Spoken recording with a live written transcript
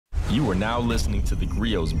You are now listening to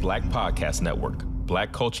theGrio's Black Podcast Network,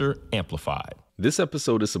 Black Culture Amplified. This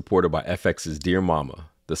episode is supported by FX's Dear Mama,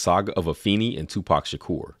 the saga of Afeni and Tupac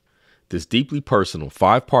Shakur. This deeply personal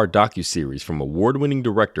 5-part docuseries from award-winning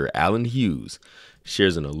director Alan Hughes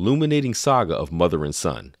shares an illuminating saga of mother and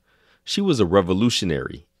son. She was a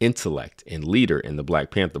revolutionary, intellect, and leader in the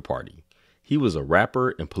Black Panther Party. He was a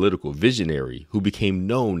rapper and political visionary who became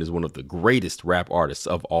known as one of the greatest rap artists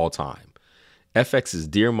of all time. FX's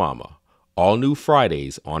Dear Mama, all new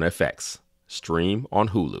Fridays on FX. Stream on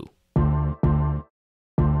Hulu.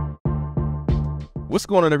 What's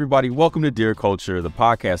going on, everybody? Welcome to Dear Culture, the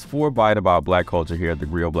podcast for by and about Black culture here at the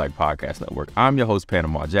JKBX Black Podcast Network. I'm your host,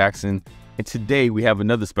 Panama Jackson, and today we have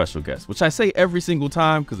another special guest, which I say every single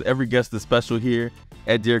time because every guest is special here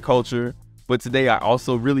at Dear Culture. But today I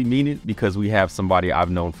also really mean it because we have somebody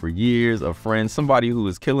I've known for years, a friend, somebody who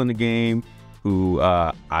is killing the game, who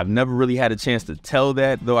I've never really had a chance to tell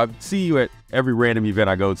that, though I see you at every random event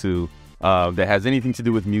I go to that has anything to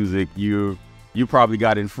do with music. You probably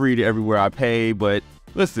got in free to everywhere I pay, but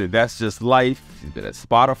listen, that's just life. She's been at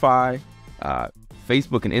Spotify,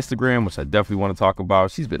 Facebook and Instagram, which I definitely want to talk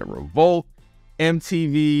about. She's been at Revolt,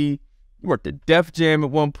 MTV, worked at Def Jam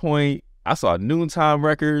at one point. I saw Noontime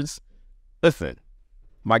Records. Listen,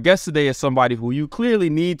 my guest today is somebody who you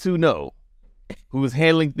clearly need to know, who is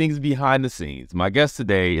handling things behind the scenes. My guest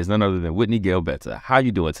today is none other than Whitney Gayle-Benta. How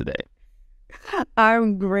you doing today?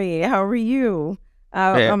 I'm great. How are you?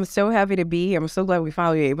 I'm so happy to be here. I'm so glad we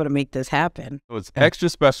finally were able to make this happen. So it's extra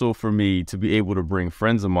special for me to be able to bring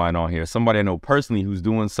friends of mine on here, somebody I know personally who's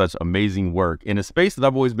doing such amazing work in a space that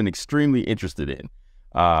I've always been extremely interested in.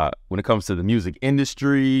 When it comes to the music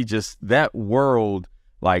industry, just that world.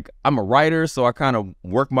 Like, I'm a writer, so I kind of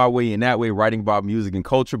work my way in that way, writing about music and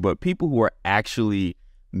culture, but people who are actually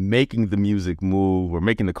making the music move or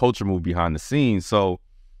making the culture move behind the scenes. So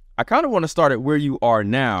I kind of want to start at where you are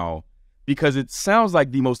now, because it sounds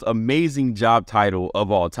like the most amazing job title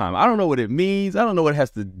of all time. I don't know what it means. I don't know what it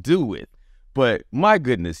has to do with, but my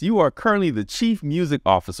goodness, you are currently the Chief Music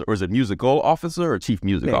Officer, or is it Musical Officer or Chief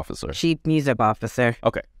Music Officer? Chief Music Officer.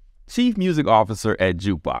 Okay. Chief Music Officer at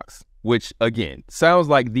JKBX, which again, sounds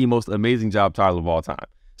like the most amazing job title of all time.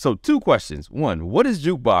 So 2 questions. 1, what is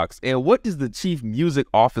JKBX and what does the Chief Music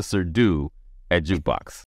Officer do at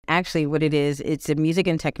JKBX? Actually, what it is, it's a music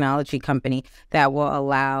and technology company that will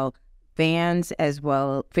allow fans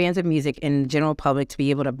of music and the general public to be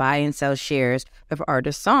able to buy and sell shares of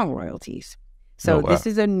artist song royalties. So This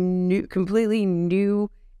is a completely new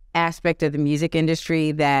aspect of the music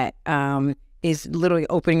industry that is literally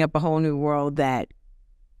opening up a whole new world that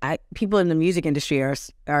people in the music industry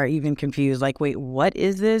are even confused. Like, wait, what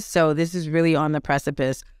is this? So this is really on the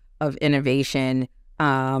precipice of innovation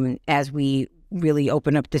as we really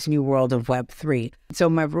open up this new world of Web3. So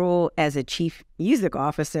my role as a Chief Music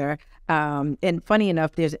Officer, and funny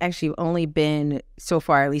enough, there's actually only been, so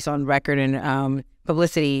far, at least on record and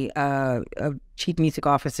publicity, of Chief Music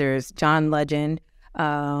Officers, John Legend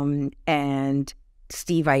and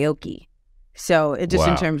Steve Aoki. So it just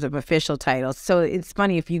in terms of official titles. So it's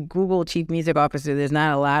funny, if you Google Chief Music Officer, there's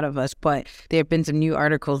not a lot of us, but there have been some new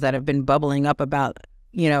articles that have been bubbling up about,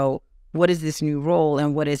 what is this new role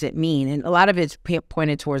and what does it mean? And a lot of it's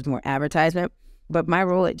pointed towards more advertisement. But my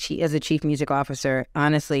role as a Chief Music Officer,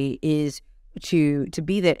 honestly, is to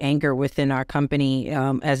be that anchor within our company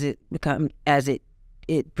as it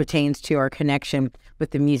pertains to our connection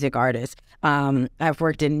with the music artist. I've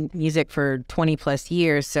worked in music for 20 plus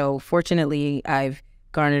years, so fortunately I've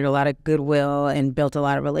garnered a lot of goodwill and built a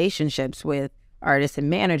lot of relationships with artists and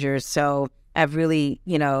managers. So I've really,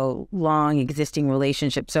 long existing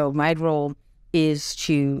relationships. So my role is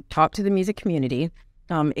to talk to the music community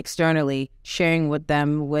externally, sharing with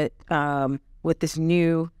them what this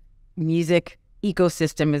new music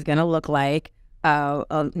ecosystem is going to look like.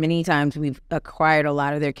 Many times we've acquired a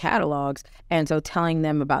lot of their catalogs, and so telling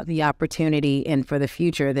them about the opportunity and for the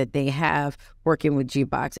future that they have working with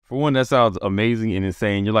JKBX. For one, that sounds amazing and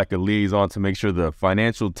insane. You're like a liaison to make sure the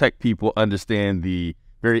financial tech people understand the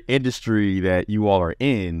very industry that you all are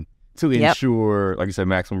in to ensure, like you said,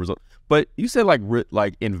 maximum result. But you said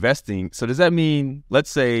like investing. So does that mean, let's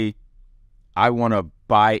say I want to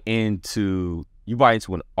buy into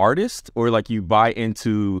an artist, or like you buy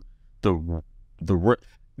into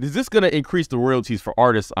is this going to increase the royalties for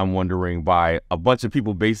artists, I'm wondering, by a bunch of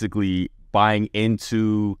people basically buying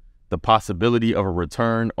into the possibility of a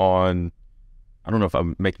return on, I don't know if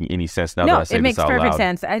I'm making any sense now that I say this out loud. No, it makes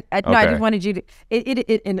perfect sense. I just wanted you to,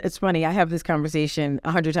 and it's funny, I have this conversation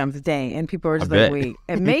 100 times a day, and people are just wait,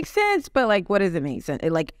 it makes sense, but like, what does it make sense?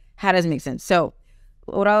 How does it make sense? So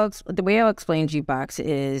The way I'll explain jukebox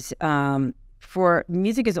is for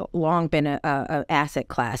music has long been a asset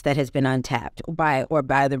class that has been untapped by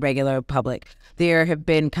the regular public. There have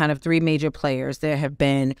been kind of three major players. There have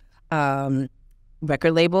been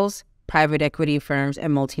record labels, private equity firms,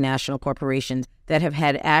 and multinational corporations that have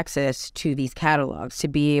had access to these catalogs to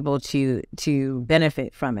be able to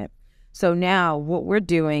benefit from it. So now what we're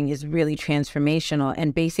doing is really transformational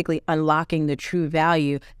and basically unlocking the true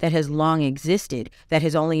value that has long existed, that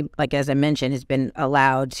has only, like as I mentioned, has been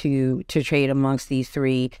allowed to trade amongst these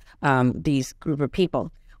these group of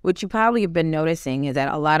people. What you probably have been noticing is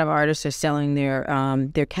that a lot of artists are selling their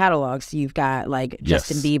catalogs. You've got like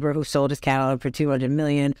Justin Bieber, who sold his catalog for $200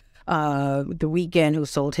 million, The Weeknd, who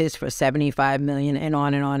sold his for $75 million, and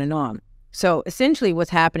on and on and on. So essentially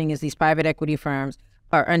what's happening is these private equity firms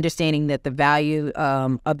are understanding that the value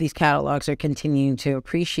of these catalogs are continuing to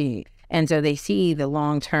appreciate. And so they see the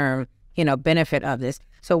long-term, benefit of this.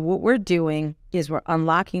 So what we're doing is we're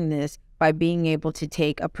unlocking this by being able to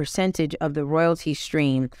take a percentage of the royalty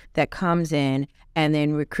stream that comes in, and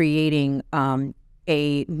then we're creating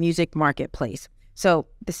a music marketplace. So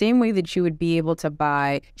the same way that you would be able to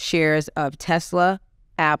buy shares of Tesla,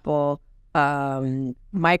 Apple,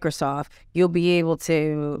 Microsoft, you'll be able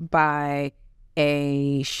to buy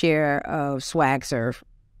a share of Swag Surf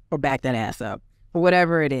or Back That Ass Up or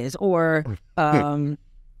whatever it is, or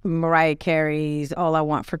Mariah Carey's All I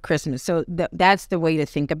Want for Christmas. So that's the way to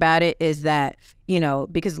think about it, is that,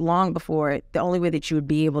 because long before, the only way that you would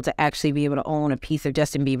be able to actually be able to own a piece of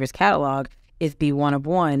Justin Bieber's catalog is be one of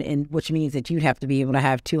one, and which means that you'd have to be able to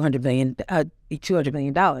have $200 million.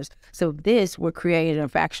 So we're creating a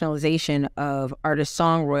fractionalization of artist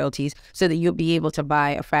song royalties so that you'll be able to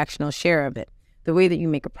buy a fractional share of it. The way that you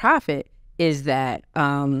make a profit is that,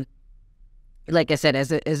 like I said,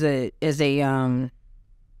 as a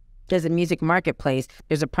music marketplace,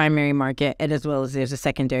 there's a primary market and as well as there's a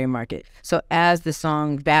secondary market. So as the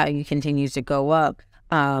song value continues to go up,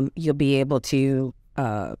 you'll be able to,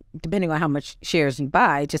 depending on how much shares you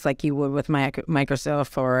buy, just like you would with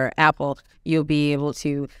Microsoft or Apple, you'll be able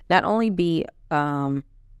to not only be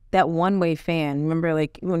that one-way fan. Remember,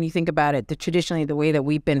 like when you think about it, traditionally the way that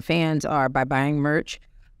we've been fans are by buying merch,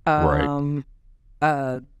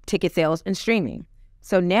 ticket sales, and streaming.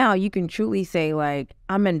 So now you can truly say, like,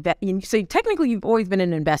 so technically you've always been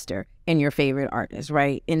an investor in your favorite artist,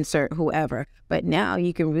 right? Insert whoever. But now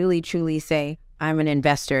you can really truly say, I'm an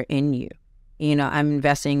investor in you. I'm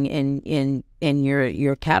investing in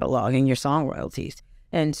your catalog and your song royalties.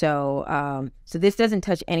 And so so this doesn't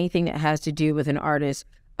touch anything that has to do with an artist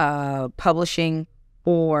publishing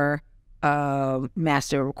or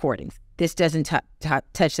master recordings. This doesn't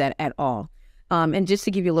touch that at all. And just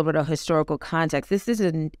to give you a little bit of historical context, this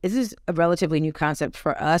is a relatively new concept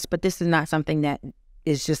for us, but this is not something that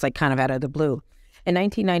is just like kind of out of the blue. In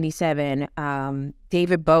 1997,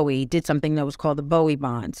 David Bowie did something that was called the Bowie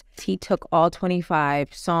Bonds. He took all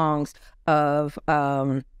 25 songs of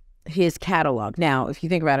his catalog. Now, if you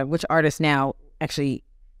think about it, which artists now actually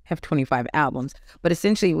have 25 albums? But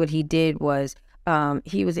essentially what he did was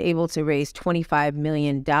he was able to raise $50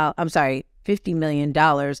 million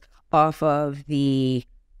off of the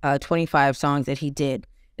 25 songs that he did.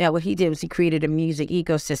 Now, what he did was he created a music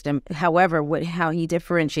ecosystem. However, how he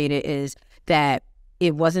differentiated is that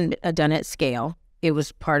it wasn't done at scale. It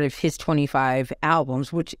was part of his 25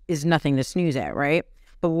 albums, which is nothing to snooze at, right?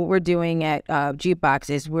 But what we're doing at Jukebox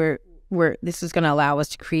is this is going to allow us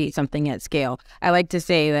to create something at scale. I like to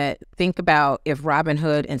say that, think about if Robin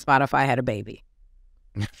Hood and Spotify had a baby.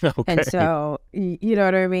 Okay. And so, you know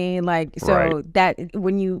what I mean? Like, so right. That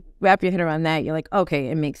when you wrap your head around that, you're like, okay,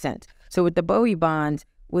 it makes sense. So with the Bowie Bonds,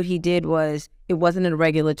 what he did was, it wasn't a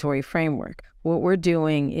regulatory framework. What we're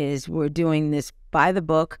doing is we're doing this by the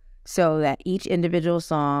book, so that each individual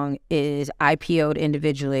song is IPO'd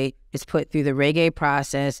individually, is put through the reggae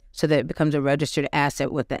process so that it becomes a registered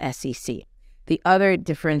asset with the SEC. The other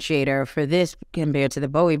differentiator for this compared to the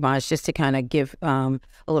Bowie Bonds, just to kind of give a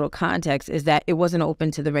little context, is that it wasn't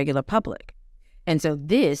open to the regular public. And so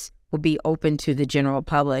this will be open to the general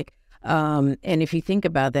public. And if you think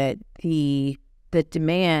about that, the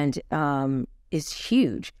demand is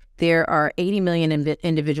huge. There are 80 million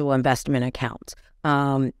individual investment accounts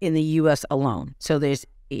in the U.S. alone. So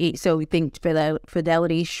we think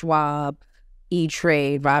Fidelity, Schwab,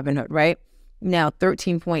 E-Trade, Robinhood, right? Now,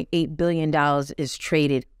 $13.8 billion is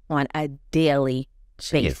traded on a daily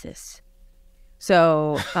basis.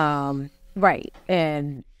 So, right.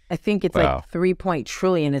 And I think it's like 3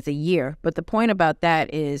 trillion is a year. But the point about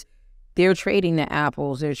that is they're trading the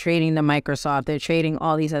Apples, they're trading the Microsoft, they're trading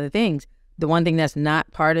all these other things. The one thing that's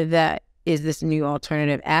not part of that is this new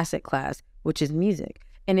alternative asset class, which is music.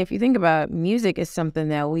 And if you think about it, music is something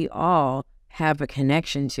that we all have a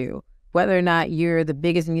connection to, whether or not you're the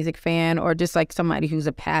biggest music fan or just like somebody who's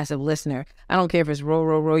a passive listener. I don't care if it's row,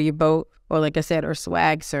 row, row your boat, or like I said, or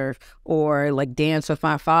swag surf, or like dance with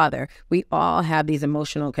my father. We all have these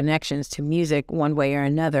emotional connections to music one way or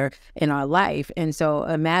another in our life. And so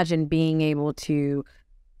imagine being able to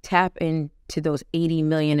tap into those 80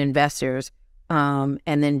 million investors, and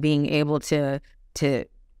then being able to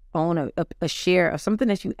own a share of something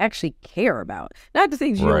that you actually care about. Not to say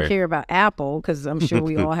you don't care about Apple, because I'm sure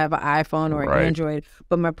we all have an iPhone or an Android.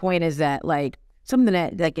 But my point is that like something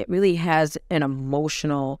that like it really has an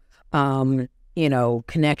emotional,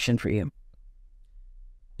 connection for you.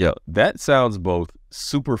 Yeah, that sounds both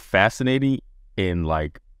super fascinating and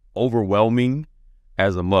like overwhelming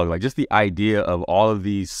as a mug. Like just the idea of all of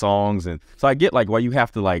these songs. And so I get like why you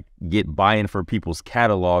have to like get buy-in for people's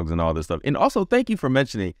catalogs and all this stuff. And also thank you for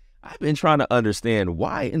mentioning, I've been trying to understand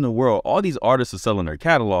why in the world all these artists are selling their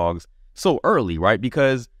catalogs so early, right?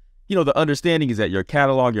 Because, the understanding is that your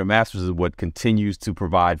catalog, your masters is what continues to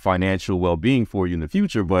provide financial well-being for you in the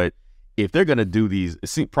future. But if they're going to do these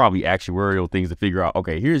probably actuarial things to figure out,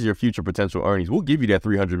 okay, here's your future potential earnings. We'll give you that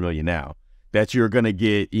 $300 million now that you're going to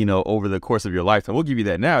get, over the course of your lifetime. We'll give you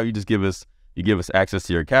that now. You just give us access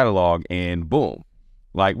to your catalog and boom.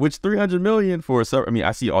 Like, which 300 million for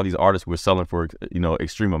I see all these artists who are selling for,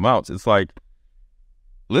 extreme amounts. It's like,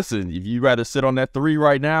 listen, if you'd rather sit on that 3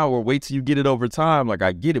 right now or wait till you get it over time, like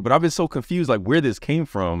I get it. But I've been so confused, like where this came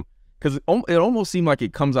from, because it almost seemed like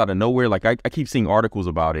it comes out of nowhere. Like I keep seeing articles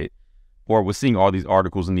about it, or was seeing all these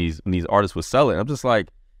articles and these artists were selling. I'm just like,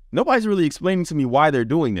 nobody's really explaining to me why they're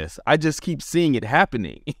doing this. I just keep seeing it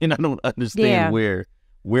happening, and I don't understand where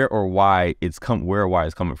or why it's coming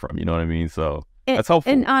from. You know what I mean? So that's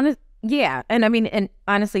helpful. And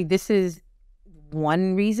honestly, this is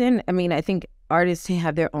one reason. I mean, I think artists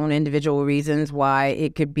have their own individual reasons why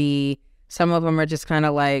it could be. Some of them are just kind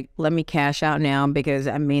of like, let me cash out now because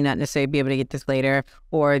I may not necessarily be able to get this later,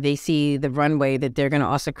 or they see the runway that they're going to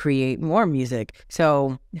also create more music.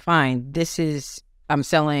 So fine, I'm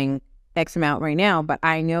selling X amount right now, but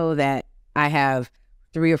I know that I have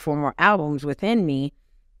 3 or 4 more albums within me.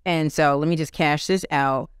 And so let me just cash this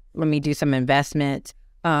out. Let me do some investment.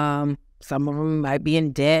 Some of them might be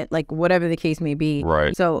in debt, like whatever the case may be.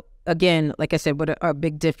 Right. So again, like I said, what our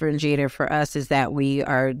big differentiator for us is that we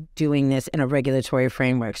are doing this in a regulatory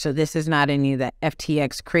framework. So this is not any of that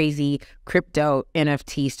FTX crazy crypto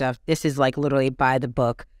NFT stuff. This is like literally by the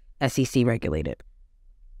book, SEC regulated.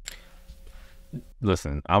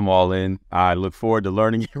 Listen, I'm all in. I look forward to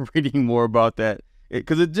learning and reading more about that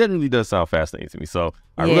because it genuinely does sound fascinating to me. So all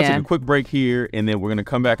right, we're going to take a quick break here, and then we're going to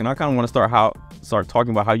come back, and I kind of want to start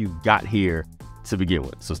talking about how you got here to begin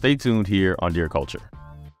with. So stay tuned here on Dear Culture.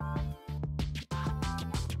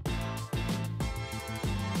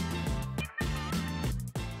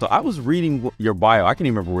 So I was reading your bio. I can't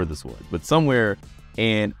even remember where this was, but somewhere,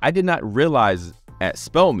 and I did not realize at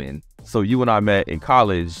Spelman. So you and I met in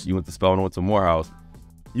college. You went to Spelman, went to Morehouse.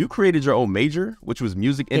 You created your own major, which was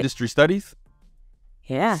music industry studies.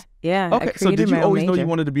 Yeah. Okay, so did you always know you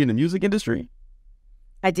wanted to be in the music industry?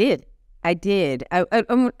 I did. I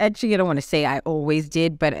actually, I don't want to say I always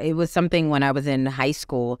did, but it was something when I was in high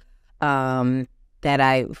school that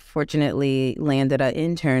I fortunately landed an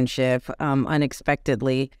internship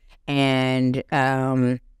unexpectedly. And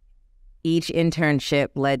each internship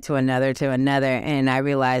led to another. And I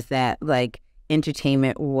realized that like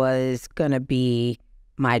entertainment was going to be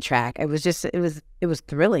my track. It was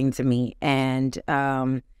thrilling to me. And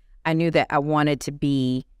I knew that I wanted to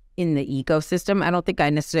be in the ecosystem. I don't think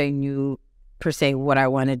I necessarily knew per se what I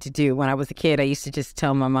wanted to do. When I was a kid, I used to just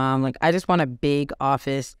tell my mom, like, I just want a big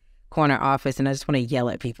corner office, and I just want to yell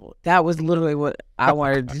at people. That was literally what I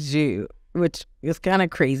wanted to do, which is kind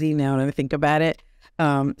of crazy now when I think about it,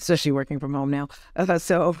 especially working from home now.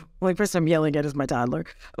 So the only person I'm yelling at is my toddler,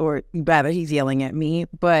 or rather he's yelling at me.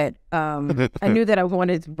 But I knew that I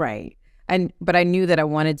wanted, but I knew that I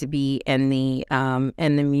wanted to be in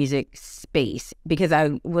the music space because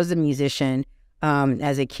I was a musician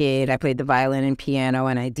as a kid. I played the violin and piano,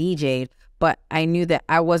 and I DJ'd, but I knew that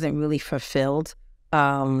I wasn't really fulfilled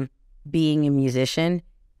being a musician.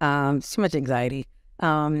 It's too much anxiety.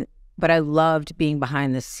 But I loved being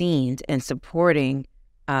behind the scenes and supporting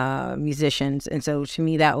musicians. And so to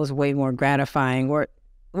me, that was way more gratifying, or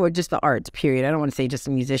just the arts, period. I don't want to say just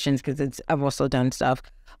the musicians because I've also done stuff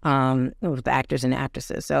with the actors and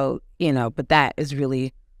actresses. So, but that is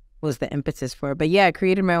really was the impetus for it. But yeah, I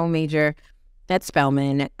created my own major at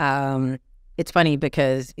Spelman. It's funny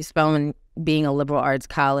because Spelman, being a liberal arts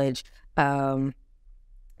college,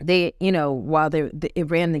 They, while it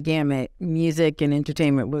ran the gamut, music and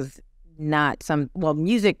entertainment was not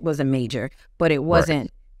music was a major, but it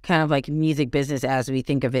wasn't kind of like music business as we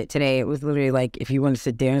think of it today. It was literally like if you want to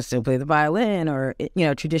sit there and still play the violin or,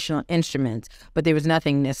 traditional instruments, but there was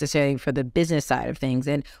nothing necessarily for the business side of things.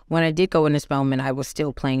 And when I did go into Spelman, I was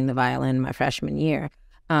still playing the violin my freshman year.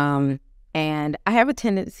 And I have a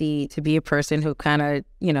tendency to be a person who kind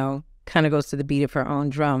of goes to the beat of her own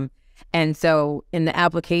drum. And so in the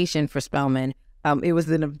application for Spelman, it was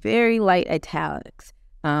in a very light italics,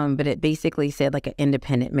 but it basically said like an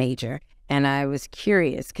independent major. And I was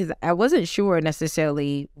curious because I wasn't sure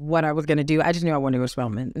necessarily what I was going to do. I just knew I wanted to go to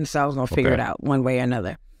Spelman. And so I was going to figure it out one way or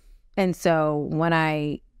another. And so when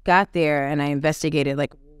I got there and I investigated,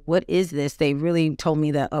 like, what is this? They really told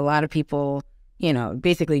me that a lot of people,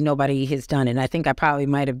 basically nobody has done it. And I think I probably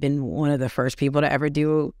might have been one of the first people to ever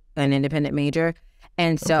do an independent major.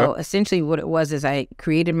 And so essentially what it was is I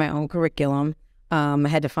created my own curriculum. I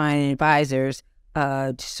had to find advisors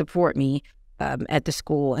to support me at the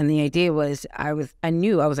school. And the idea was I was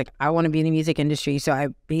like, I want to be in the music industry. So I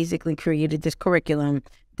basically created this curriculum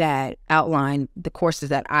that outlined the courses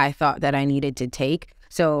that I thought that I needed to take.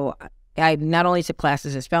 So I not only took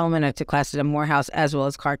classes at Spelman, I took classes at Morehouse as well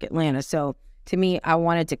as Clark Atlanta. So to me, I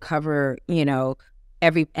wanted to cover,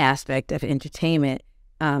 every aspect of entertainment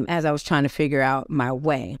as I was trying to figure out my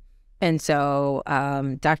way. And so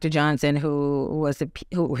Dr. Johnson, who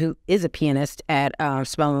is a pianist at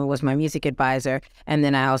Spelman, was my music advisor. And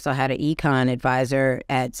then I also had an econ advisor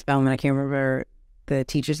at Spelman. I can't remember the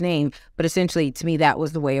teacher's name. But essentially, to me, that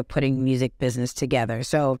was the way of putting music business together.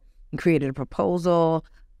 So I created a proposal,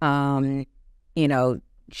 showed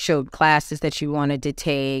classes that you wanted to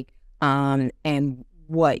take, and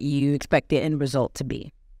what you expect the end result to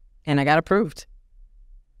be. And I got approved.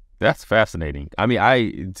 That's fascinating. I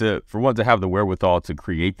mean, for one to have the wherewithal to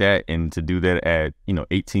create that and to do that at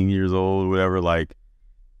 18 years old or whatever, like,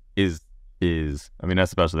 is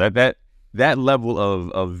that's special. That level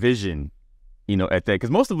of vision, at that,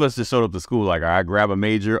 because most of us just showed up to school like, I grab a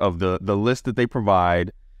major of the list that they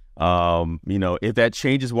provide. If that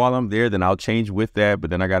changes while I'm there, then I'll change with that.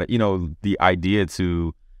 But then I got to, the idea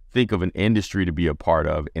to think of an industry to be a part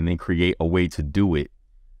of and then create a way to do it.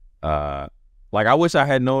 Like, I wish I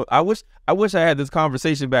had this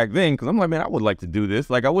conversation back then, because I'm like, man, I would like to do this.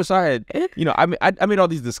 Like, I wish I had, I made all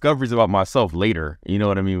these discoveries about myself later, you know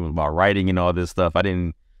what I mean, about writing and all this stuff. I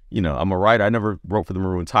didn't, I'm a writer. I never wrote for the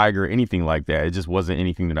Maroon Tiger or anything like that. It just wasn't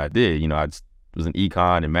anything that I did. I just was in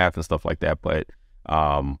econ and math and stuff like that. But,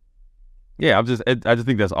 I just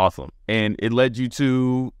think that's awesome. And it led you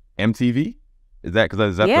to MTV? Is that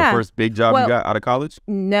the first big job you got out of college?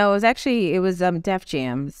 No, it was Def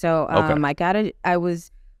Jam. So I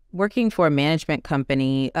was working for a management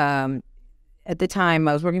company. At the time,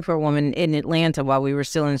 I was working for a woman in Atlanta while we were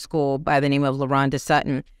still in school by the name of LaRonda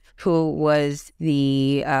Sutton, who was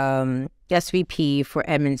the SVP for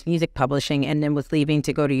Edmunds Music Publishing and then was leaving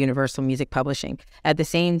to go to Universal Music Publishing. At the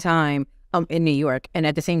same time, in New York. And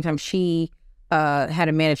at the same time, she had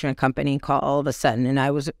a management company called All of a Sudden, and I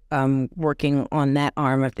was working on that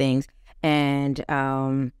arm of things. And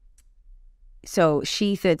so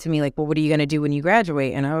she said to me, like, well, what are you going to do when you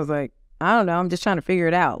graduate? And I was like, I don't know. I'm just trying to figure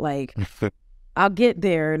it out. Like, I'll get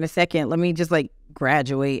there in a second. Let me just, like,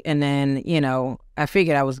 graduate. And then, I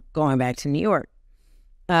figured I was going back to New York.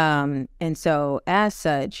 And so as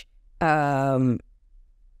such,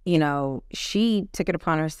 she took it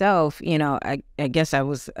upon herself. I guess I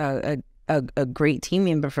was a great team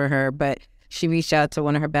member for her, but she reached out to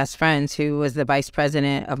one of her best friends who was the vice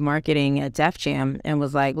president of marketing at Def Jam and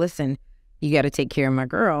was like, listen, you got to take care of my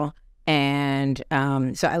girl. And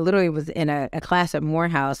so I literally was in a class at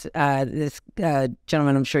Morehouse. This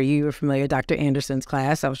gentleman, I'm sure you were familiar, Dr. Anderson's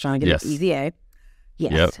class. I was trying to get an easy A.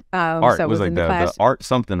 Yes. Yep. Art so was like the art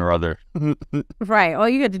something or other. Right. All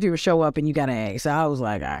you had to do was show up and you got an A. So I was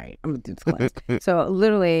like, all right, I'm going to do this class. So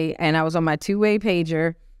literally, and I was on my two-way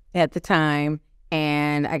pager at the time,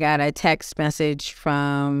 and I got a text message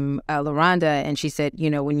from LaRonda, and she said,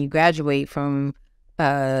 when you graduate from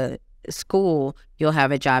school, you'll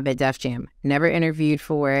have a job at Def Jam. Never interviewed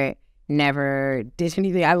for it, never did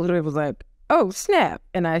anything. I literally was like, oh, snap.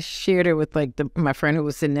 And I shared it with like my friend who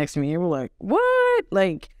was sitting next to me, and we're like, what?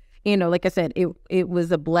 Like, like I said, it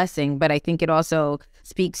was a blessing, but I think it also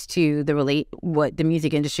speaks to what the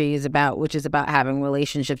music industry is about, which is about having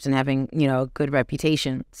relationships and having, a good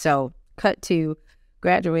reputation. So cut to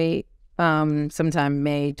graduate sometime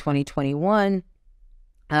May 2021.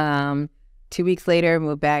 2 weeks later,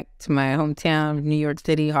 moved back to my hometown, New York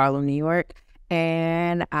City, Harlem, New York.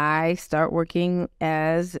 and I start working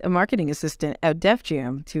as a marketing assistant at Def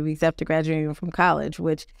Jam 2 weeks after graduating from college,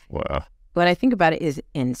 which, Wow. when I think about it, is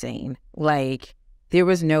insane. Like, there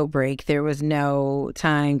was no break. There was no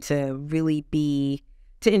time to really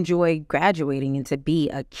to enjoy graduating and to be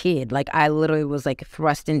a kid. Like, I literally was like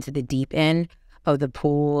thrust into the deep end of the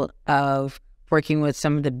pool of working with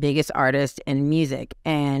some of the biggest artists in music.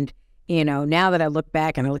 And, now that I look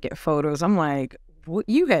back and I look at photos, I'm like, what,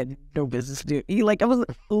 you had no business to do. Like, I was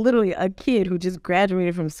literally a kid who just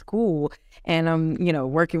graduated from school, and I'm,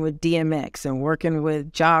 working with DMX and working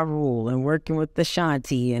with Ja Rule and working with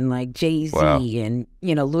Ashanti and like Jay-Z Wow. and,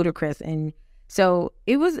 Ludacris. And so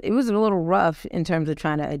it was a little rough in terms of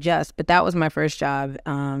trying to adjust, but that was my first job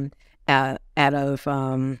out of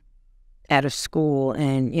school.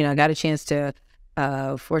 And, I got a chance to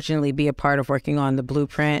fortunately be a part of working on The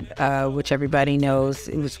Blueprint, which everybody knows.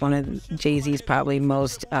 It was one of Jay-Z's probably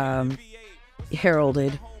most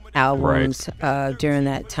heralded albums during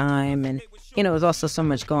that time. And, there was also so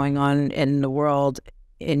much going on in the world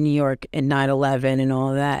in New York in 9/11 and all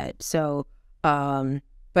of that. So,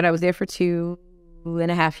 but I was there for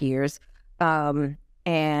 2.5 years.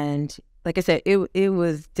 And like I said, it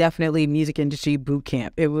was definitely music industry boot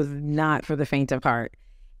camp. It was not for the faint of heart.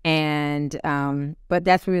 And but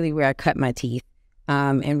that's really where I cut my teeth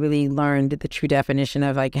and really learned the true definition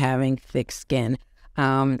of like having thick skin.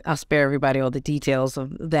 I'll spare everybody all the details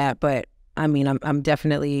of that, but I mean, I'm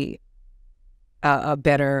definitely a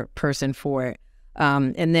better person for it.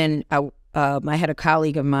 And then I had a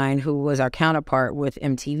colleague of mine who was our counterpart with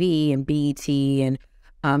MTV and BET and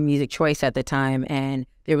Music Choice at the time, and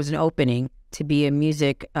there was an opening to be a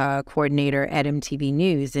music coordinator at MTV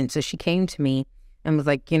News. And so she came to me and was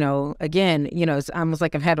like, again, it's almost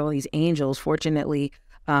like I've had all these angels, fortunately,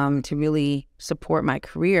 to really support my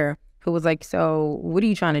career, who was like, so what are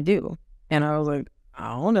you trying to do? And I was like,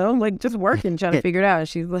 I don't know, like just working, trying to figure it out. And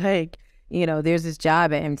she's like, there's this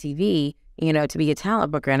job at MTV, to be a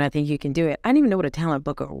talent booker, and I think you can do it. I didn't even know what a talent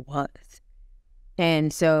booker was.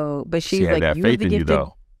 And so, but she's like, that you have faith the in you, gift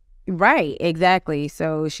though. Right, exactly.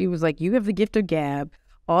 So she was like, you have the gift of gab.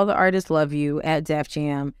 All the artists love you at Def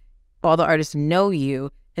Jam. All the artists know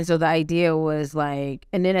you. And so the idea was like,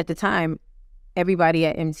 and then at the time, everybody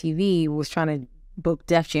at MTV was trying to book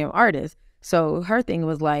Def Jam artists. So her thing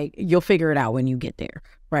was like, you'll figure it out when you get there,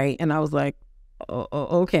 right? And I was like,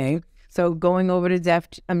 okay. So going over to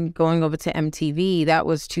MTV, that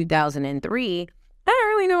was 2003. I didn't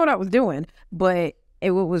really know what I was doing, but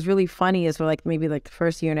what was really funny is for like maybe like the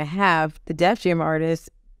first year and a half, the Def Jam artists,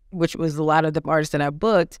 which was a lot of the artists that I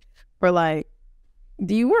booked, were like,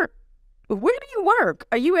 do you work? Where do you work?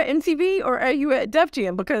 Are you at MTV or are you at Def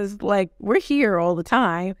Jam? Because like we're here all the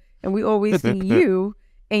time and we always see you.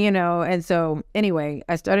 And and so anyway,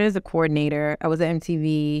 I started as a coordinator. I was at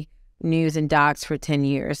MTV News and Docs for 10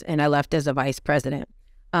 years, and I left as a vice president.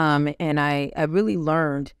 And I really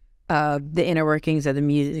learned the inner workings of the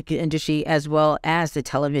music industry as well as the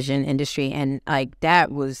television industry. And like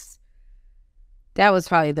that was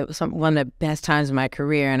probably one of the best times of my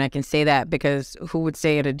career. And I can say that because who would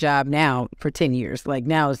stay at a job now for 10 years? Like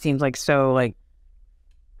now it seems like so like,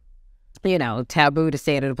 taboo to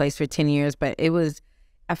stay at a place for 10 years. But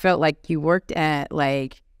I felt like you worked at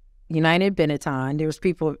like United Benetton. There was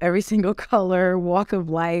people of every single color, walk of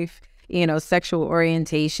life, sexual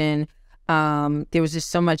orientation. There was just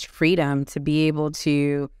so much freedom to be able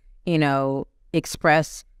to,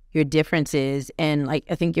 express your differences. And like,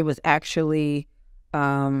 I think it was actually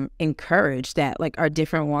encouraged that like our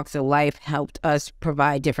different walks of life helped us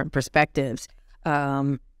provide different perspectives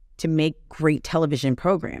to make great television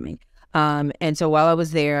programming. And so while I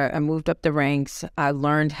was there, I moved up the ranks. I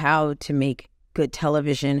learned how to make good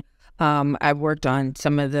television. I worked on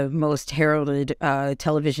some of the most heralded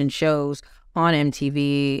television shows on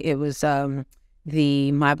MTV. It was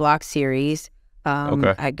the My Block series.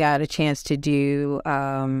 Okay. I got a chance to do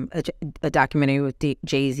a documentary with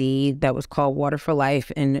Jay-Z that was called Water for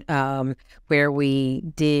Life, and where we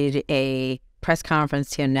did a press conference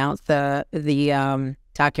to announce the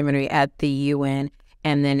documentary at the UN,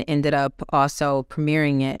 and then ended up also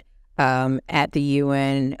premiering it at the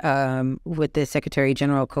UN with the Secretary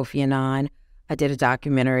General Kofi Annan. I did did 2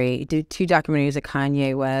 documentaries with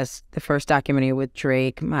Kanye West. The first documentary with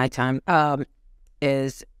Drake, My Time,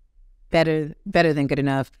 is better than good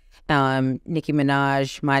enough. Nicki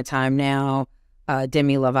Minaj, My Time Now,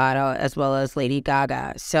 Demi Lovato, as well as Lady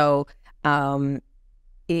Gaga. So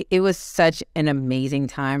it was such an amazing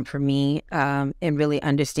time for me in really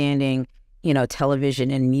understanding, television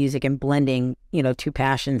and music and blending, two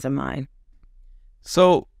passions of mine.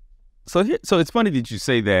 So So it's funny that you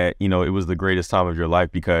say that, you know, it was the greatest time of your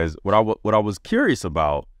life, because what I was curious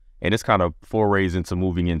about, and it's kind of forays into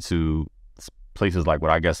moving into places like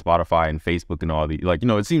what I guess Spotify and Facebook and all the, like, you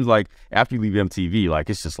know, it seems like after you leave MTV, like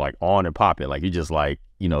it's just like on and popping. Like you just like,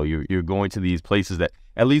 you know, you're going to these places that,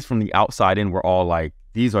 at least from the outside in, we're all like,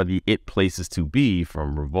 these are the it places to be,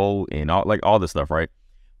 from Revolt and all this stuff, right?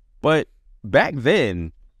 But back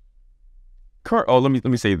then, let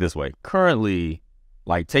me say it this way. Currently,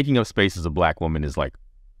 like taking up space as a Black woman is like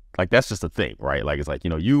that's just a thing, right? Like it's like, you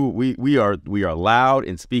know, we are loud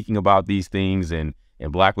in speaking about these things, and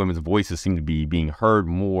Black women's voices seem to be being heard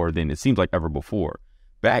more than it seems like ever before.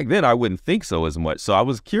 Back then, I wouldn't think so as much. So I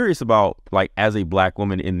was curious about, like, as a Black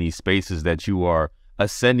woman in these spaces that you are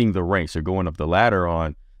ascending the ranks or going up the ladder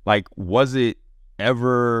on, like, was it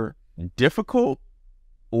ever difficult,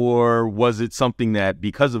 or was it something that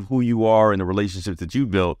because of who you are and the relationships that you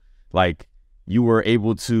built, like you were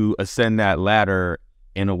able to ascend that ladder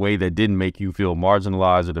in a way that didn't make you feel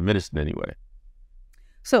marginalized or diminished in any way?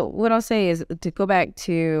 So what I'll say is, to go back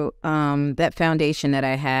to that foundation that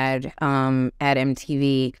I had at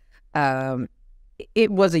MTV,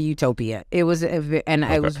 it was a utopia. It was,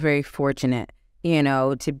 I was very fortunate, you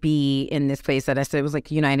know, to be in this place that I said was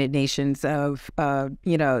like United Nations of,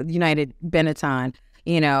 you know, United Benetton,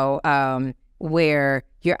 you know, where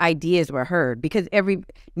your ideas were heard, because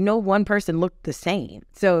no one person looked the same.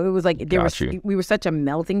 So it was like we were such a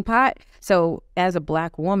melting pot. So as a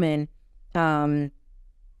Black woman,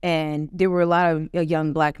 and there were a lot of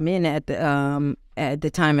young Black men at the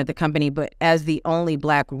time at the company, but as the only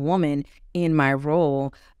Black woman in my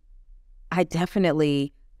role, I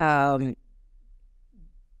definitely, my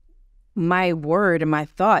word and my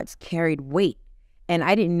thoughts carried weight, and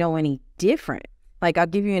I didn't know any different. Like, I'll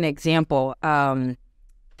give you an example.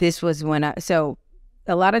 This was when so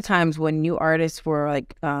a lot of times when new artists were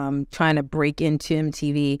like trying to break into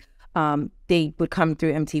MTV, they would come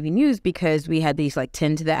through MTV News, because we had these like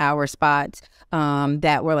 10 to the hour spots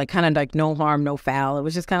that were like kind of like no harm, no foul. It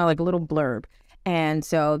was just kind of like a little blurb. And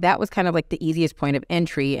so that was kind of like the easiest point of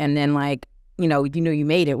entry. And then, like, you know you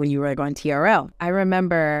made it when you were like on TRL. I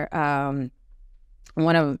remember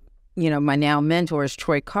one of, you know, my now mentors,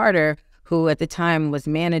 Troy Carter, who at the time was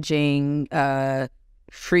managing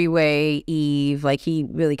Freeway, Eve. Like, he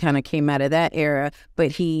really kind of came out of that era,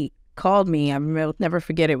 but he called me. I'll never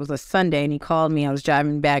forget, it was a Sunday, and he called me. I was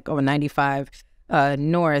driving back over 95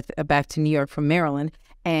 north back to New York from Maryland,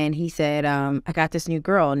 and he said, I got this new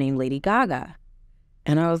girl named Lady Gaga.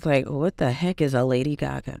 And I was like, what the heck is a Lady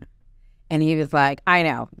Gaga? And he was like, I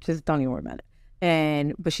know, just don't even worry about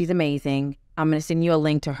it. But she's amazing. I'm going to send you a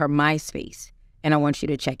link to her MySpace, and I want you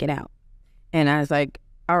to check it out. And I was like,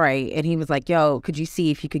 all right. And he was like, yo, could you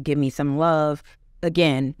see if you could give me some love?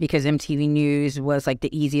 Again, because MTV News was like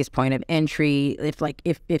the easiest point of entry.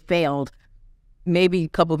 If it failed, maybe a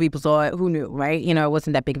couple of people saw it, who knew, right? You know, it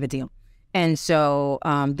wasn't that big of a deal. And so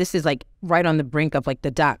this is like right on the brink of like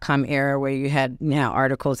the .com era, where you had now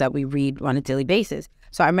articles that we read on a daily basis.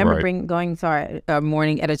 So I remember going to our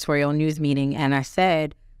morning editorial news meeting, and I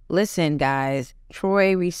said, listen, guys,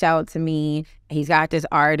 Troy reached out to me. He's got this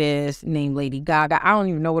artist named Lady Gaga. I don't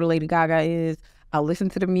even know what a Lady Gaga is. I'll listen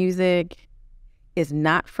to the music. It's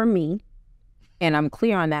not for me, and I'm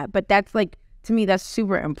clear on that. But that's like, to me, that's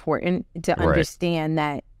super important to understand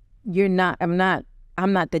that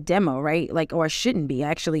I'm not the demo, right? Like, or I shouldn't be.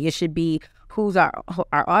 Actually, it should be who's our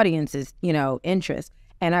audience's, you know, interest.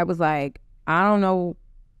 And I was like, I don't know.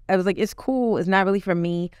 I was like, it's cool. It's not really for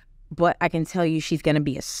me, but I can tell you she's going to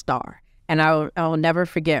be a star. And I'll never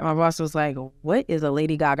forget, my boss was like, what is a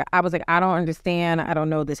Lady Gaga? I was like, I don't understand. I don't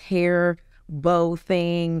know this hair bow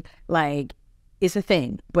thing. Like, it's a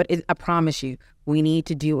thing, but I promise you, we need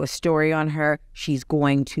to do a story on her. She's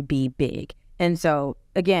going to be big. And so,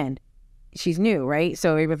 again, she's new, right?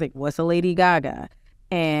 So it was like, what's a Lady Gaga?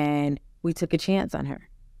 And we took a chance on her.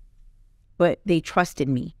 But they trusted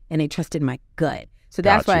me, and they trusted my gut. So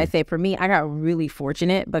that's why I say, for me, I got really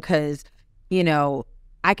fortunate, because, you know,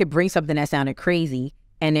 I could bring something that sounded crazy,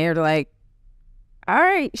 and they're like, all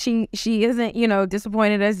right, she isn't, you know,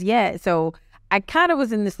 disappointed us yet. So I kind of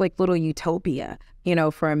was in this like little utopia, you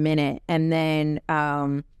know, for a minute. And then,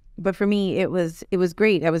 but for me, it was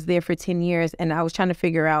great. I was there for 10 years, and I was trying to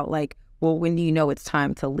figure out, like, well, when do you know it's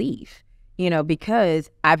time to leave? You know, because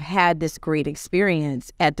I've had this great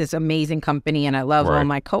experience at this amazing company, and I love all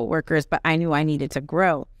my coworkers, but I knew I needed to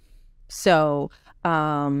grow. So,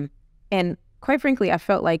 and quite frankly, I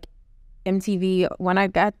felt like MTV, when I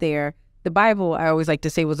got there, the Bible, I always like to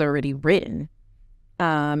say, was already written.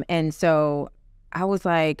 And so I was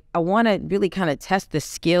like, I want to really kind of test the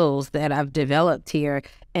skills that I've developed here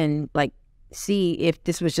and like see if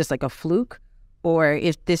this was just like a fluke or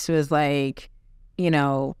if this was like,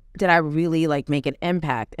 did I really like make an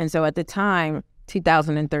impact? And so at the time,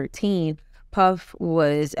 2013, Puff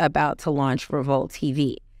was about to launch Revolt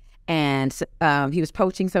TV. And he was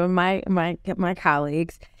poaching some of my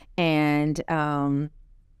colleagues. And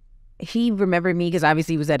he remembered me because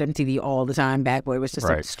obviously he was at MTV all the time. Bad Boy was just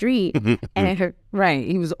up the street. And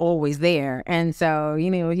he was always there. And so,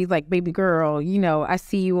 he's like, baby girl, I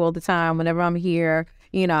see you all the time whenever I'm here.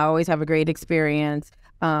 I always have a great experience.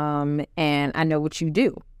 And I know what you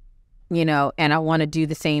do, and I want to do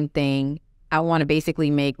the same thing. I want to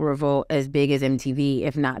basically make Revolt as big as MTV,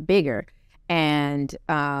 if not bigger. And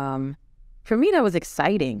for me, that was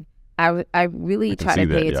exciting. I really try to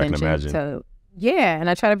pay attention to, and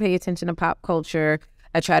I try to pay attention to pop culture.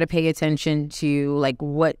 I try to pay attention to like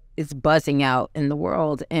what is buzzing out in the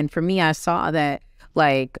world. And for me, I saw that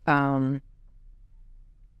like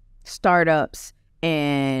startups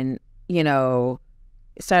and,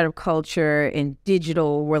 startup culture and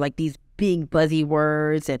digital were like these big buzzy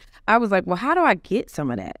words. And I was like, well, how do I get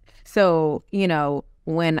some of that? So,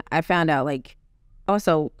 when I found out like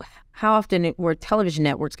also how often were television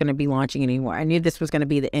networks going to be launching anymore? I knew this was going to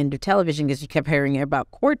be the end of television because you kept hearing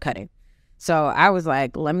about cord cutting. So I was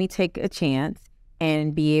like, let me take a chance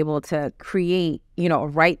and be able to create,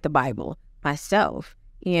 write the Bible myself,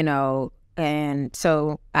 and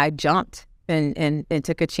so I jumped and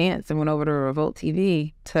took a chance and went over to Revolt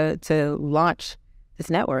TV to launch this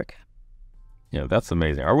network. Yeah, that's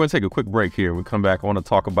amazing. All right, we're going to take a quick break here. We'll come back. I want to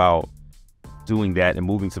talk about doing that and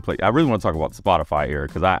moving to place. I really want to talk about the Spotify era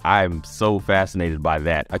because I'm so fascinated by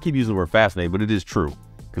that. I keep using the word fascinated, but it is true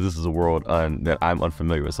because this is a world that I'm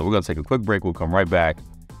unfamiliar with. So we're going to take a quick break. We'll come right back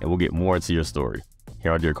and we'll get more into your story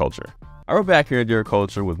here on Dear Culture. All right, we're back here at Dear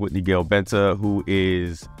Culture with Whitney Gayle-Benta, who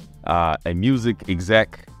is a music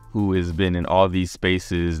exec who has been in all these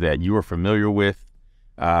spaces that you are familiar with,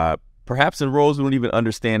 perhaps in roles we don't even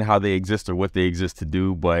understand how they exist or what they exist to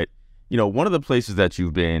do. But, one of the places that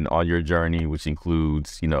you've been on your journey, which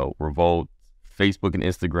includes, Revolt, Facebook and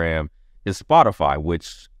Instagram, is Spotify,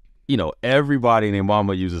 which, everybody and their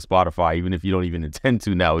mama uses Spotify, even if you don't even intend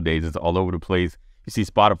to nowadays. It's all over the place. You see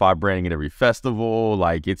Spotify branding at every festival.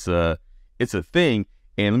 Like it's a thing.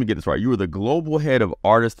 And let me get this right. You were the global head of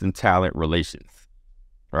artist and talent relations,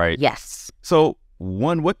 right? Yes. So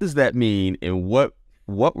one, what does that mean? And what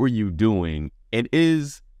were you doing? And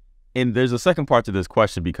there's a second part to this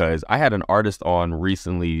question because I had an artist on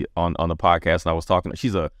recently on the podcast and I was talking,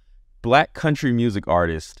 she's a Black country music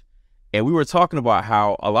artist. And we were talking about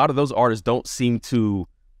how a lot of those artists don't seem to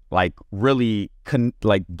like really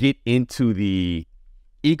get into the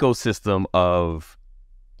ecosystem of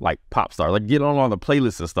like pop star, like get on the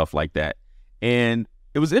playlists and stuff like that. And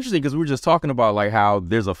it was interesting because we were just talking about like how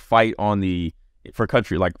there's a fight on the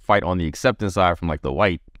acceptance side from like the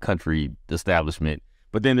white country establishment.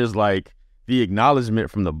 But then there's like the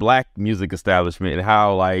acknowledgement from the Black music establishment and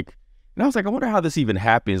how like, and I was like, I wonder how this even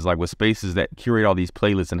happens, like with spaces that curate all these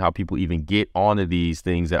playlists and how people even get onto these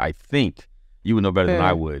things that I think you would know better than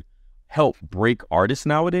I would help break artists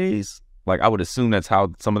nowadays. Like I would assume that's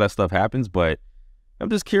how some of that stuff happens, but I'm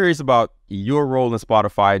just curious about your role in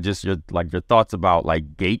Spotify, just your thoughts about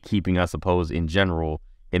like gatekeeping, I suppose, in general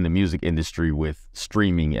in the music industry with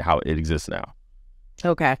streaming and how it exists now.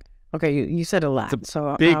 Okay, you said a lot.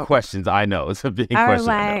 So big questions, I know. It's a big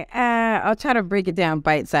question. I'll try to break it down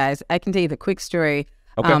bite size. I can tell you the quick story.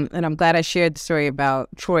 Okay. And I'm glad I shared the story about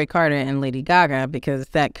Troy Carter and Lady Gaga because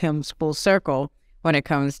that comes full circle when it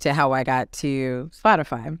comes to how I got to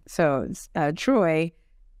Spotify. So Troy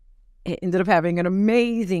ended up having an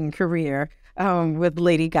amazing career with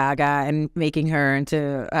Lady Gaga and making her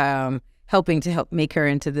into helping to help make her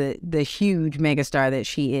into the huge megastar that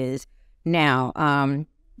she is now.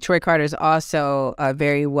 Troy Carter is also a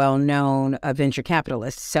very well-known venture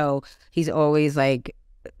capitalist, so he's always like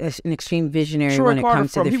an extreme visionary Troy when it Carter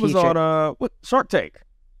comes to the future. He was on Shark Tank.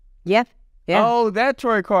 Yeah. Oh, that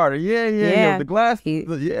Troy Carter. Yeah. The glass.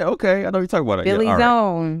 Okay. I know you're talking about it.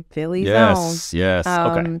 Philly's own. Yes.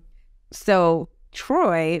 Okay. So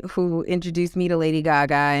Troy, who introduced me to Lady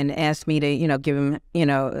Gaga and asked me to, give him,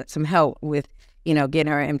 some help with, getting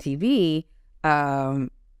her MTV,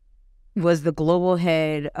 was the global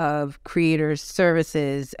head of creator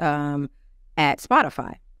services at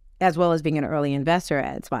Spotify, as well as being an early investor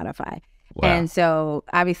at Spotify. Wow. And so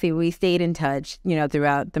obviously we stayed in touch,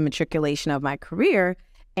 throughout the matriculation of my career.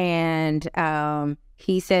 And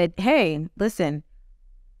he said, hey, listen,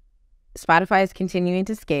 Spotify is continuing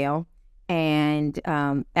to scale. And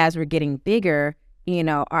as we're getting bigger,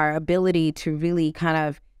 our ability to really kind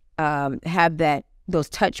of have those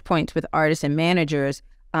touch points with artists and managers,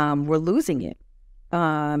 we're losing it.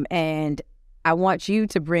 And I want you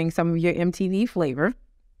to bring some of your MTV flavor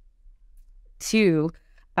to,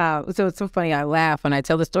 so it's so funny, I laugh when I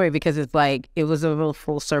tell the story because it's like, it was a real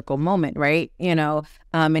full circle moment, right? And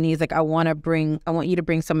he's like, I want you to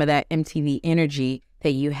bring some of that MTV energy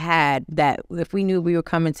that you had, that if we knew we were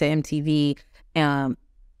coming to MTV,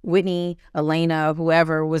 Whitney, Elena,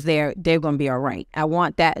 whoever was there, they're going to be all right. I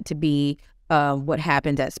want that to be what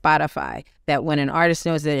happened at Spotify, that when an artist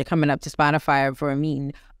knows that they're coming up to Spotify for a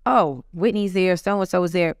meeting, oh, Whitney's there, so-and-so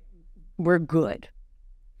is there, we're good.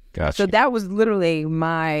 Gotcha. So that was literally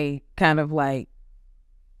my kind of like,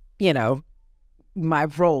 my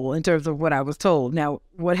role in terms of what I was told. Now,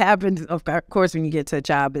 what happens, of course, when you get to a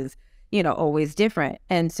job is, always different.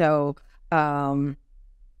 And so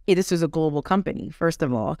this was a global company, first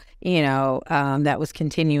of all, that was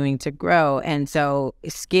continuing to grow. And so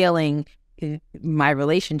scaling my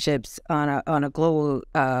relationships on a global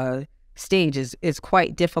stage is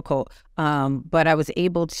quite difficult. But I was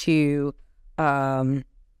able to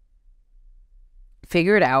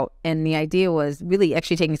figure it out. And the idea was really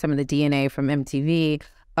actually taking some of the DNA from MTV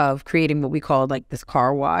of creating what we called like this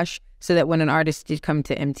car wash, so that when an artist did come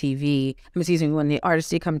to when the artist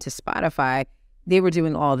did come to Spotify, they were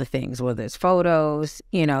doing all the things, whether it's photos,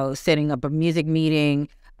 setting up a music meeting,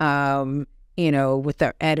 with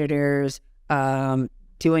their editors,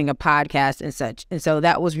 doing a podcast and such. And so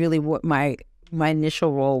that was really what my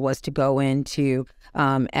initial role was, to go into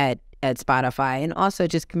at Spotify, and also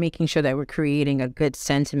just making sure that we're creating a good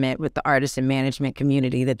sentiment with the artist and management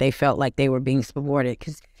community, that they felt like they were being supported.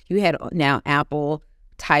 Because you had now Apple,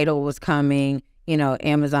 Tidal was coming,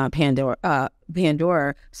 Amazon,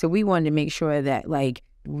 Pandora. So we wanted to make sure that like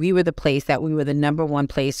we were the place, that we were the number one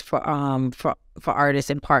place for artists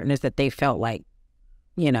and partners, that they felt like,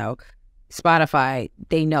 Spotify,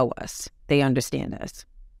 they know us, they understand us.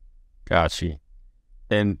 Gotcha.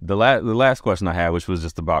 And the last question I had, which was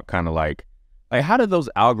just about kind of like how do those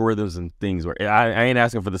algorithms and things work? I ain't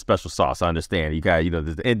asking for the special sauce. I understand you got the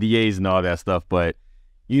NDAs and all that stuff, but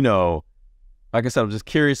like I said, I'm just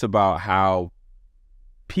curious about how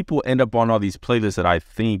people end up on all these playlists that I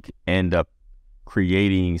think end up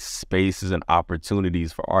creating spaces and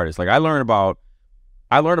opportunities for artists. Like I learned about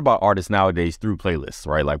artists nowadays through playlists,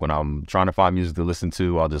 right? Like when I'm trying to find music to listen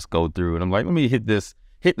to, I'll just go through and I'm like, let me hit this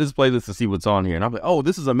playlist to see what's on here. And I'm like, oh,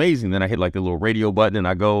 this is amazing. Then I hit like the little radio button and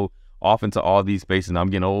I go off into all these spaces, and I'm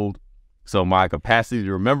getting old. So my capacity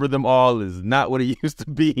to remember them all is not what it used to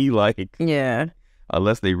be. Like, yeah,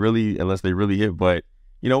 unless they really hit. But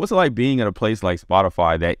what's it like being at a place like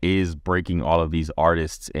Spotify that is breaking all of these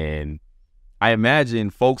artists? And I imagine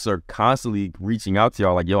folks are constantly reaching out to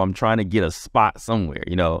y'all like, yo, I'm trying to get a spot somewhere.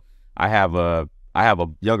 I have a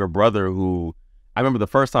younger brother who, I remember the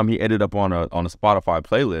first time he ended up on a Spotify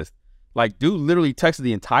playlist, like dude literally texted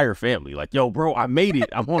the entire family like, yo, bro, I made it.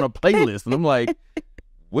 I'm on a playlist. And I'm like,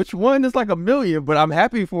 which one? It's like a million, but I'm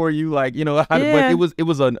happy for you. Like, Yeah. But it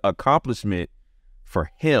was an accomplishment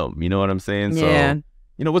for him. You know what I'm saying? Yeah.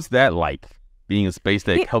 So, what's that like, being a space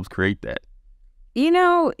that helps create that?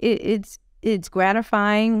 It's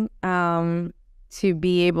gratifying to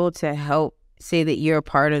be able to help say that you're a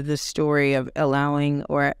part of the story of allowing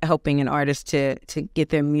or helping an artist to get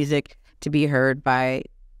their music to be heard by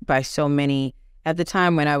so many. At the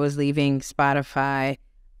time when I was leaving Spotify,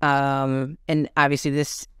 and obviously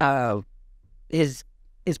this is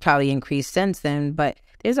probably increased since then, but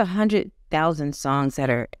there's 100,000 songs that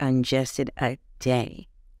are ingested a day.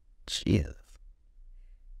 Jeez.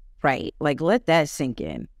 Right. Like, let that sink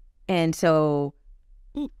in. And so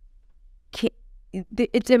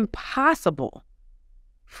it's impossible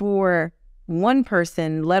for one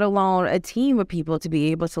person, let alone a team of people, to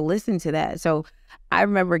be able to listen to that. So I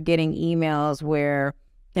remember getting emails where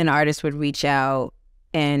an artist would reach out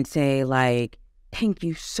and say like, thank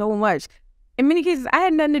you so much. In many cases, I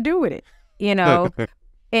had nothing to do with it,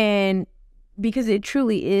 and because it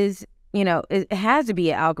truly is, it has to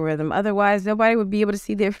be an algorithm. Otherwise, nobody would be able to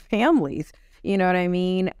see their families. You know what I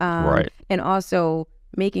mean? Right. And also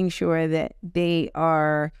making sure that they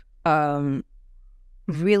are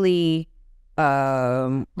really,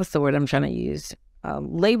 what's the word I'm trying to use?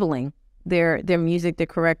 Labeling their music the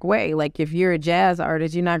correct way. Like if you're a jazz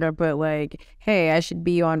artist, you're not going to put like, hey, I should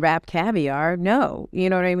be on Rap Caviar. No, you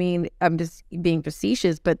know what I mean? I'm just being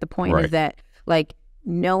facetious, but the point is that like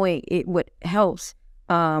knowing it, what helps,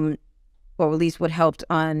 or at least what helped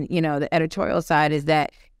on, the editorial side is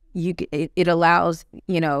that it allows,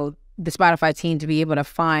 the Spotify team to be able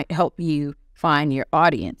to help you find your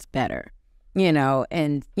audience better.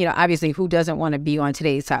 and, obviously who doesn't want to be on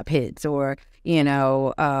today's top hits or,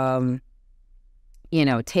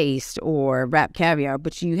 Taste or Rap Caviar,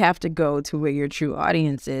 but you have to go to where your true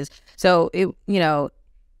audience is. So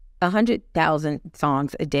 100,000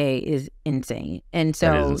 songs a day is insane. And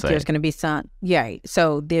so there's going to be some,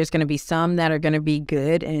 so there's going to be some that are going to be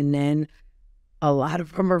good, and then a lot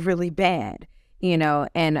of them are really bad,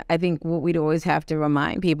 and I think what we'd always have to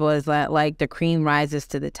remind people is that, like, the cream rises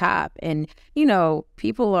to the top, and,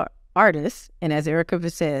 people are artists. And as Erica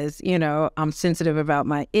says, I'm sensitive about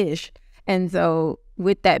my ish. And so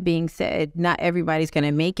with that being said, not everybody's going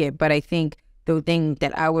to make it. But I think the thing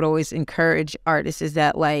that I would always encourage artists is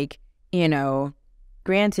that, like,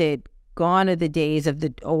 granted, gone are the days of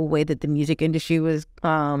the old way that the music industry was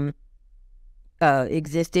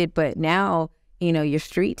existed. But now, your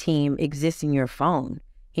street team exists in your phone,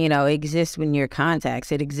 exists in your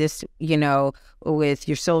contacts. It exists, with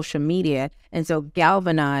your social media. And so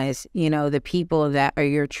galvanize, the people that are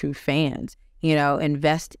your true fans.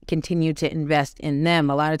 Continue to invest in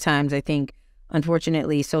them. A lot of times I think,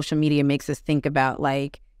 unfortunately, social media makes us think about,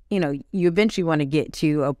 like, you eventually want to get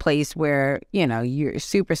to a place where, you're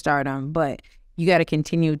superstardom, but you got to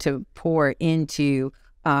continue to pour into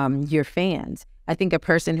your fans. I think a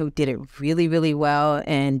person who did it really, really well,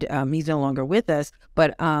 and he's no longer with us,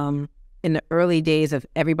 but in the early days of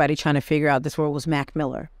everybody trying to figure out this world was Mac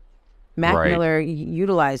Miller. Miller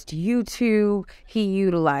utilized YouTube. He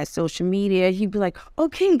utilized social media. He'd be like,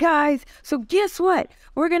 okay, guys, so guess what?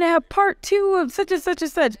 We're going to have part 2 of such and such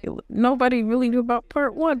and such. Nobody really knew about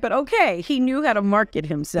part 1, but okay. He knew how to market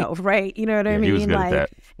himself, right? You know what I mean? He was good at that.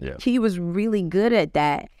 Yeah. He was really good at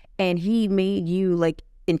that. And he made you, like,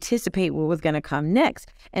 anticipate what was going to come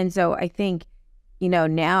next. And so I think,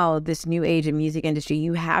 now this new age of music industry,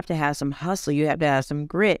 you have to have some hustle. You have to have some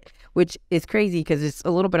grit, which is crazy because it's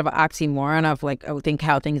a little bit of an oxymoron of, like, I think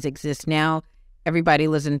how things exist now. Everybody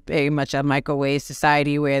lives in very much a microwave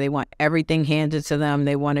society where they want everything handed to them.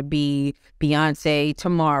 They want to be Beyonce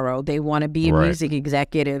tomorrow. They want to be a music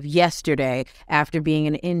executive yesterday after being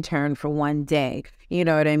an intern for one day. You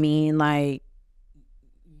know what I mean? Like,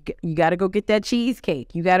 you got to go get that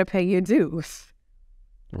cheesecake. You got to pay your dues.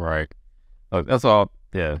 Right. That's all.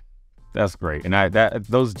 Yeah, that's great. And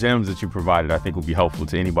those gems that you provided, I think, will be helpful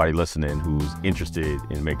to anybody listening who's interested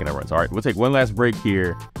in making a run. So, all right, we'll take one last break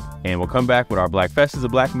here, and we'll come back with our Black Fashions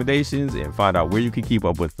and Black Recommendations and find out where you can keep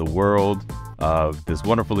up with the world of this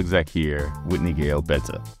wonderful exec here, Whitney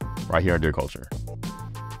Gayle-Benta, right here on Dear Culture.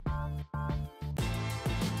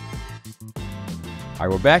 All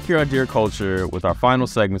right, we're back here on Dear Culture with our final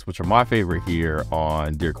segments, which are my favorite here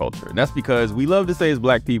on Dear Culture. And that's because we love to say as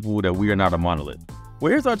Black people that we are not a monolith.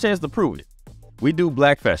 Well, here's our chance to prove it. We do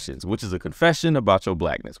Black Fashions, which is a confession about your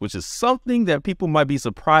Blackness, which is something that people might be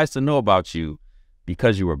surprised to know about you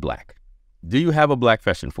because you are Black. Do you have a Black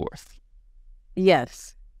fashion for us?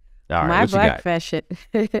 Yes. All right, my what Black you got? Fashion.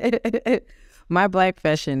 My Black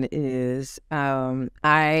fashion is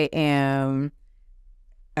I am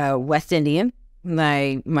West Indian.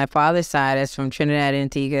 Like, my father's side is from Trinidad,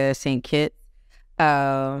 Antigua, St. Kitts.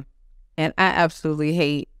 And I absolutely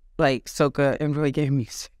hate, like, soca and reggae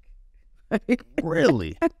music.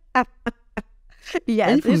 Really?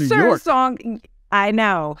 Yes. From There's New York. certain I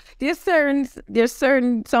know. There's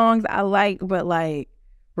certain songs I like, but, like,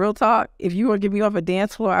 real talk, if you want to get me off a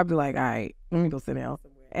dance floor, I'd be like, all right, let me go sit down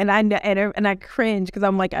somewhere. And I cringe because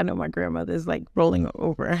I'm like, I know my grandmother's, like, rolling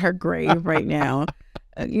over in her grave right now.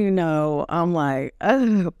 I'm like,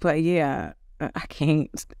 but yeah, I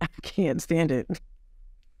can't stand it.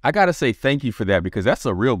 I gotta say thank you for that, because that's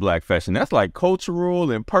a real Black fashion. That's like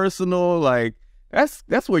cultural and personal. Like, that's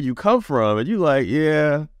where you come from, and you like,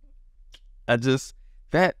 yeah. Thank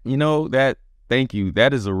you.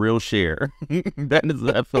 That is a real share. I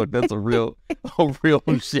feel like that's a real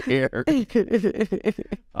share.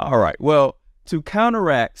 All right. Well, to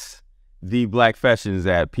counteract the Black fashions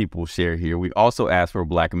that people share here, we also ask for a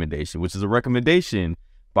Black recommendation, which is a recommendation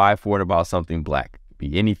by, for, and about something Black.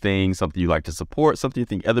 Be anything, something you like to support, something you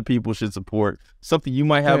think other people should support, something you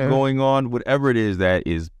might have going on, whatever it is that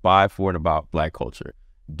is by, for, and about Black culture.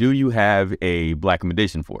 Do you have a Black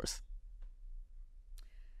recommendation for us?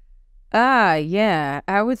 Yeah,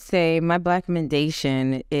 I would say my Black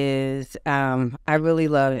recommendation is I really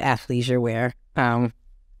love athleisure wear. I'm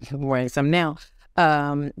wearing some now.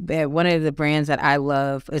 One of the brands that I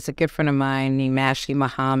love is a good friend of mine named Ashley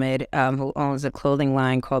Muhammad, who owns a clothing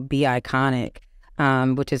line called Be Iconic.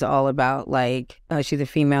 Which is all about, like, she's a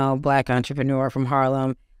female Black entrepreneur from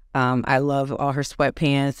Harlem. I love all her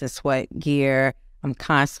sweatpants and sweat gear. I'm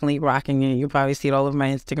constantly rocking it. You'll probably see it all over my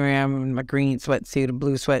Instagram, my green sweatsuit, a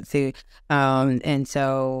blue sweatsuit. And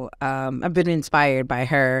so I've been inspired by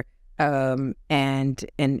her and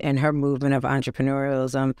her movement of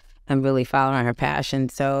entrepreneurialism and really following her passion.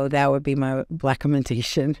 So that would be my Black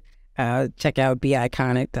commentation. Check out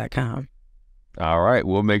beiconic.com. All right.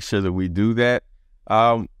 We'll make sure that we do that.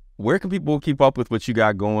 Where can people keep up with what you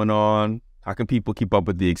got going on? How can people keep up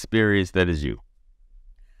with the experience that is you?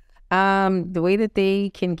 The way that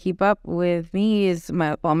they can keep up with me is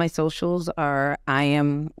all my socials are I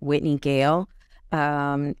am Whitney Gayle,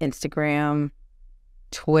 Instagram,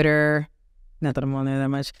 Twitter, not that I'm on there that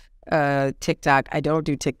much, TikTok. I don't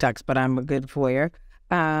do TikToks, but I'm a good voyeur.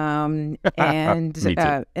 And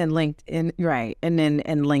LinkedIn, right, and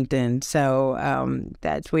LinkedIn. So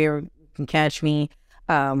that's where you can catch me.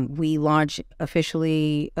 We launch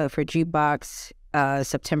officially for JKBX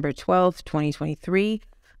September 12th, 2023.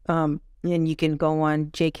 And you can go on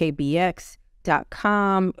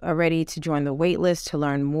JKBX.com already to join the wait list to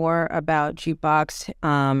learn more about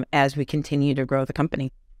JKBX as we continue to grow the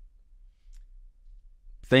company.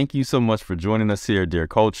 Thank you so much for joining us here at Dear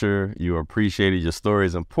Culture. You are appreciated. Your story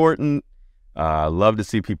is important. I love to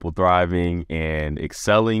see people thriving and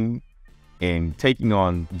excelling and taking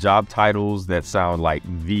on job titles that sound like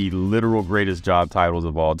the literal greatest job titles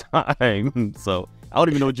of all time. So I don't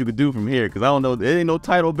even know what you could do from here because I don't know. There ain't no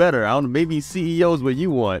title better. I don't know. Maybe CEO is what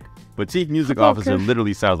you want, but Chief Music Officer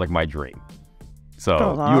literally sounds like my dream. So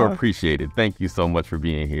you are appreciated. Thank you so much for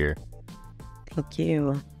being here. Thank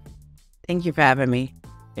you. Thank you for having me.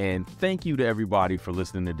 And thank you to everybody for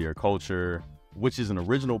listening to Dear Culture, which is an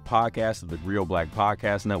original podcast of the JKBX Black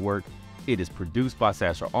Podcast Network. It is produced by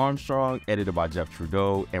Sasha Armstrong, edited by Jeff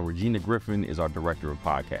Trudeau, and Regina Griffin is our director of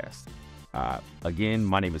podcasts. Again,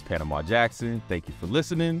 my name is Panama Jackson. Thank you for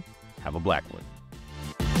listening. Have a black one.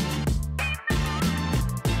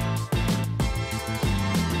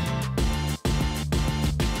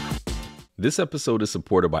 This episode is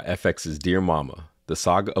supported by FX's Dear Mama, the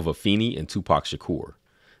saga of Afeni and Tupac Shakur.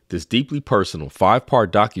 This deeply personal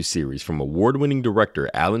 5-part docuseries from award-winning director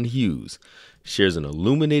Alan Hughes shares an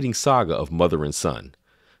illuminating saga of mother and son.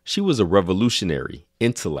 She was a revolutionary,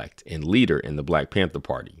 intellect, and leader in the Black Panther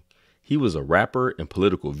Party. He was a rapper and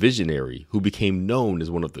political visionary who became known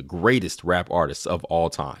as one of the greatest rap artists of all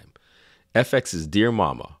time. FX's Dear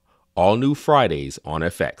Mama, all new Fridays on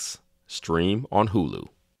FX. Stream on Hulu.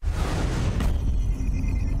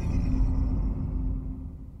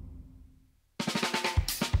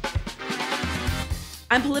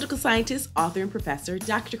 I'm political scientist, author, and professor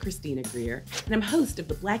Dr. Christina Greer, and I'm host of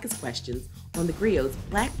The Blackest Questions on theGrio's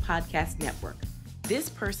Black Podcast Network. This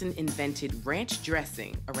person invented ranch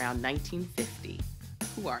dressing around 1950.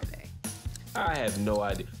 Who are they? I have no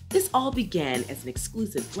idea. This all began as an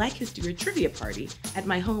exclusive Black History trivia party at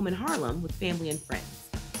my home in Harlem with family and friends.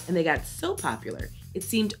 And they got so popular, it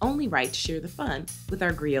seemed only right to share the fun with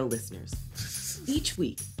our Grio listeners. Each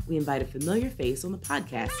week, we invite a familiar face on the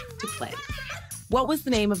podcast to play. What was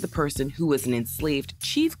the name of the person who was an enslaved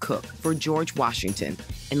chief cook for George Washington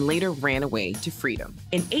and later ran away to freedom?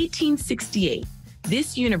 In 1868,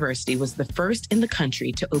 this university was the first in the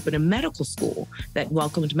country to open a medical school that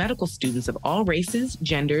welcomed medical students of all races,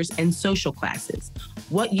 genders, and social classes.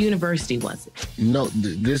 What university was it? No,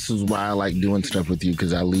 this is why I like doing stuff with you,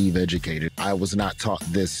 because I leave educated. I was not taught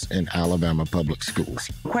this in Alabama public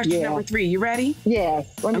schools. Question number 3, you ready?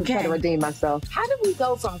 Yes, let me try to redeem myself. How did we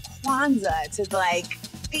go from Kwanzaa to like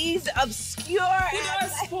these obscure?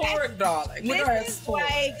 Sport, darling. This is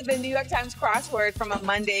like the New York Times crossword from a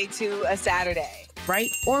Monday to a Saturday.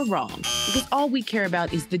 Right or wrong? Because all we care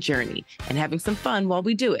about is the journey and having some fun while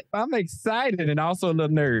we do it. I'm excited and also a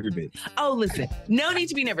little nervous. Oh, listen, no need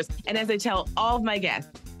to be nervous. And as I tell all of my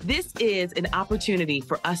guests, this is an opportunity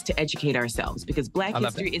for us to educate ourselves because Black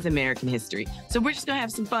history is American history. So we're just going to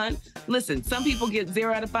have some fun. Listen, some people get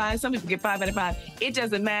 0 out of 5. Some people get 5 out of 5. It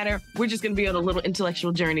doesn't matter. We're just going to be on a little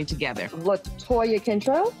intellectual journey together. LaToya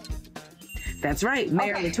Cantrell? That's right.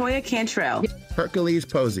 Mayor LaToya Cantrell. Hercules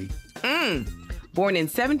Posey. Born in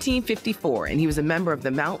 1754, and he was a member of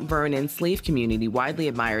the Mount Vernon slave community, widely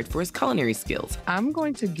admired for his culinary skills. I'm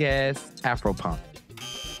going to guess Afro-punk.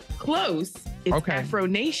 Close. It's Afro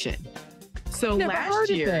Nation. So last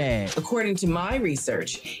year, according to my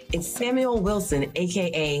research, it's Samuel Wilson,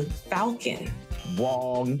 a.k.a. Falcon.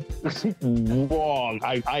 Wrong. Wrong.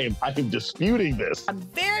 I am disputing this. I'm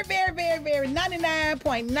very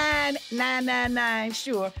 99.9999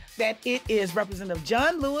 sure that it is Representative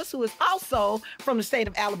John Lewis, who is also from the state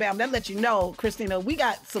of Alabama. That lets you know, Christina, we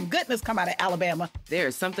got some goodness come out of Alabama.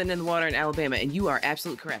 There's something in the water in Alabama, and you are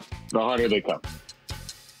absolutely correct. The harder they come.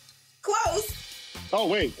 Close. Oh,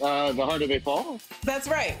 wait, the harder they fall? That's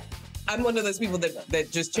right. I'm one of those people that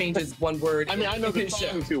just changes one word. I mean, I know the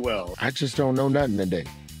song too well. I just don't know nothing today.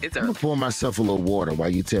 It's I'm gonna pour myself a little water while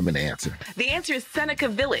you tell me the answer. The answer is Seneca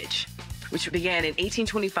Village, which began in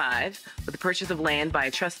 1825 with the purchase of land by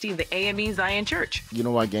a trustee of the AME Zion Church. You know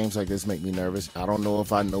why games like this make me nervous? I don't know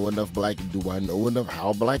if I know enough black. Do I know enough?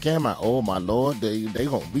 How black am I? Oh my Lord, we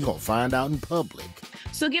gonna find out in public.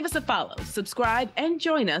 So give us a follow, subscribe, and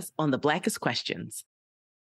join us on the Blackest Questions.